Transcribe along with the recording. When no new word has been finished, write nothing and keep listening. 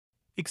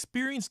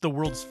Experience the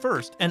world's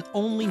first and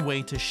only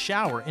way to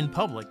shower in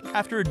public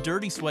after a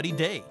dirty, sweaty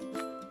day.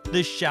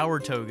 This shower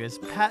toga's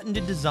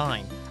patented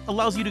design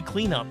allows you to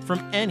clean up from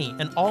any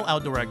and all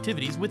outdoor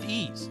activities with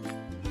ease.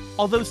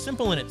 Although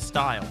simple in its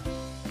style,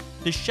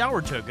 the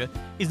shower toga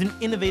is an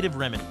innovative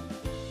remedy.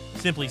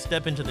 Simply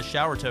step into the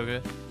shower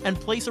toga and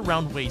place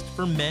around waist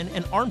for men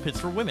and armpits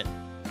for women.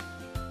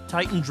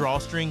 Tighten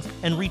drawstrings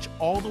and reach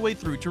all the way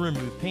through to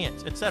remove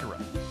pants, etc.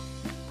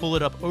 Pull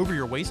it up over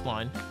your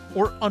waistline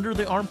or under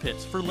the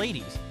armpits for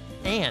ladies,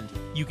 and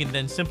you can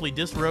then simply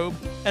disrobe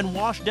and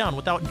wash down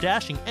without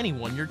dashing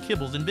anyone your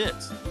kibbles and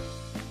bits.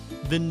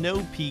 The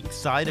no-peek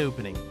side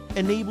opening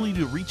enables you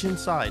to reach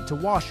inside to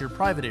wash your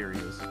private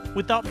areas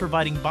without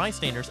providing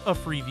bystanders a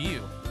free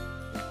view.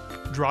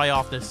 Dry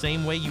off the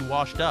same way you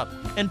washed up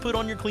and put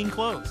on your clean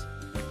clothes.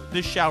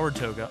 This shower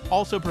toga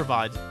also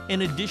provides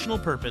an additional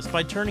purpose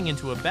by turning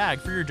into a bag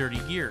for your dirty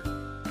gear.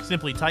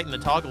 Simply tighten the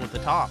toggle at the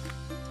top.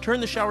 Turn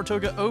the shower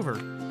toga over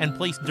and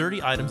place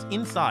dirty items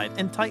inside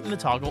and tighten the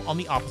toggle on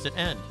the opposite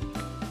end.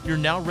 You're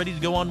now ready to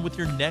go on with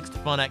your next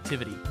fun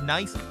activity,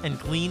 nice and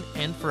clean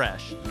and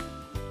fresh.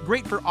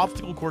 Great for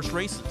obstacle course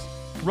races,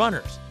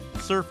 runners,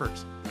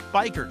 surfers,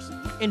 bikers,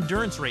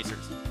 endurance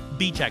racers,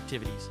 beach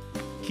activities,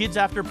 kids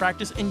after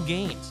practice and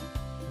games,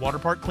 water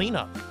park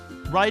cleanup,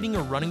 riding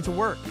or running to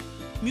work,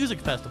 music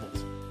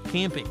festivals,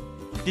 camping,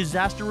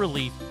 disaster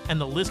relief, and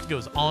the list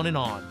goes on and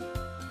on.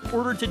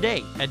 Order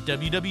today at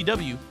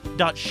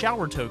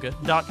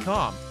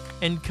www.showertoga.com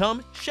and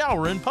come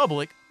shower in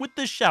public with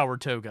the shower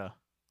toga.